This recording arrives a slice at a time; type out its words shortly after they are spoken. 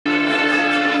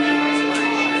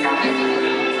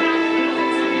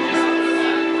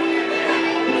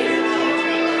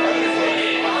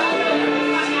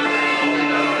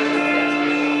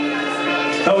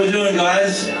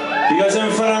guys? You guys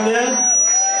having fun out there?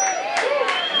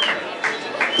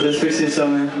 Let's fix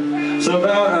something. So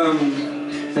about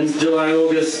in July,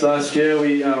 August last year,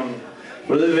 we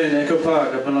living in Echo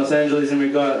Park up in Los Angeles, and we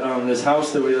got this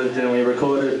house that we lived in. We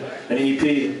recorded an EP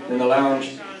in the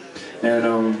lounge, and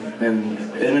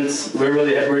we're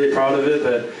really proud of it.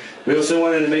 But we also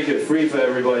wanted to make it free for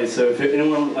everybody. So if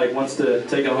anyone wants to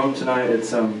take it home tonight,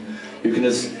 it's at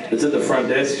the front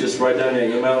desk. Just write down your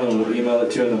email, and we'll email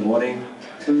it to you in the morning.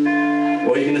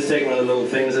 Or you can just take one of the little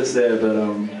things that's there. But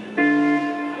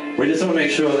we just want to make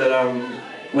sure that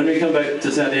when we come back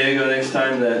to San Diego next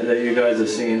time, that you guys are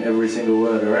singing every single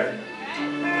word, alright?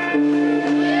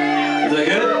 Is that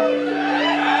good?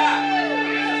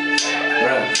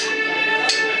 Alright.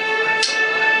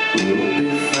 We'll be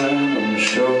fine, I'm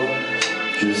sure.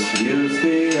 Just use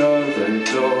the other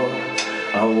door.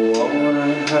 I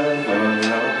wanna have our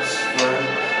house right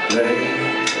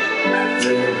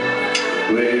there.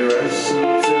 We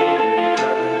wrestled till we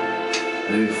died.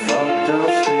 They fucked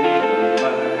us in the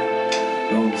mind.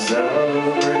 Don't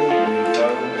celebrate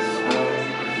because I'm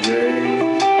gay.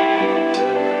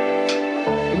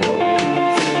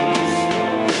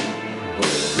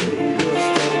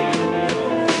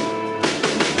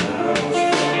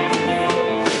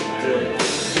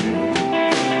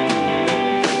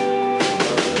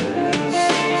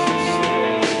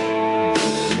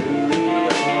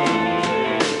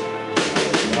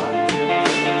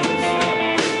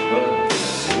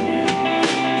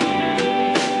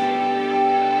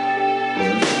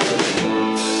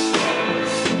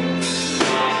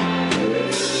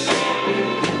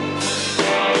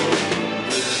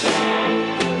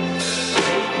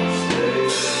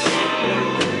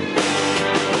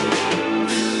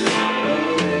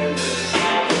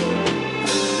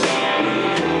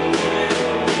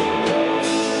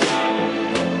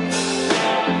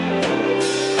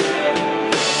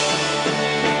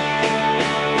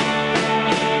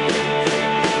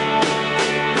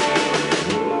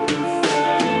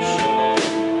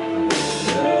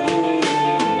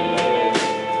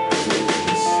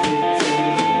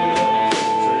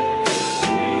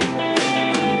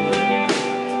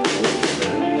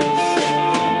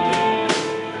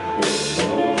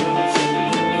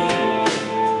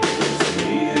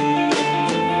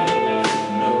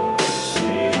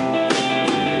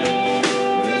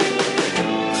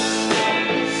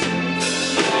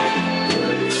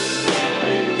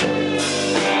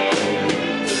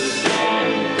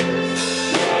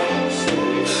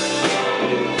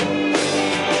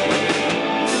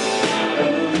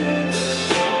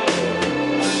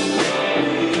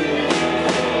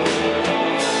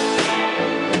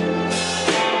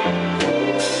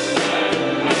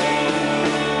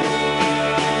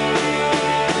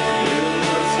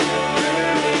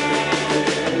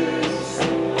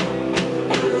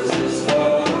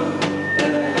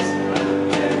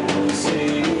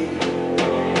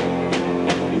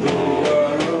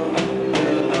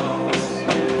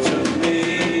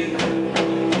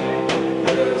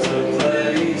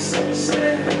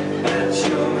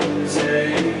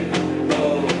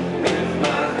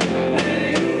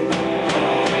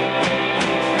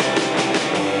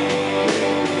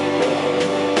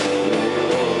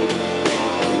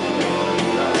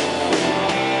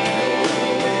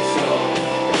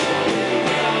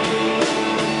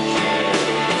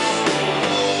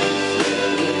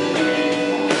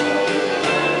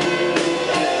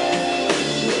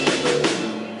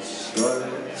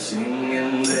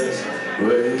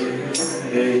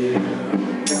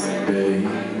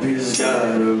 Baby's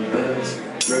got her best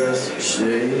dress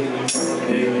shade.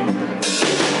 You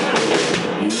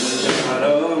got a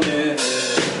minute,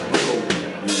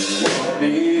 you won't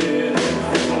be in it.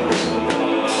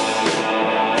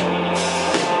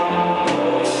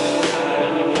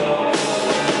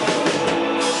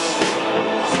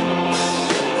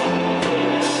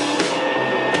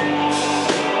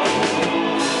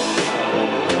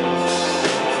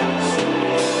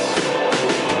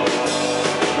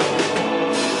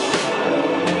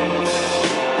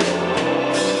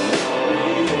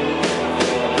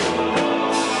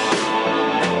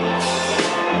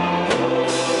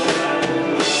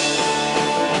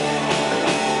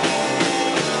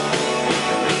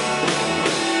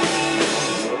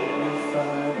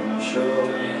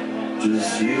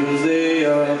 Just use the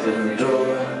other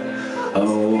door. I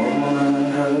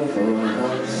wanna have a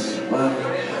house, my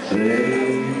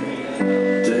baby.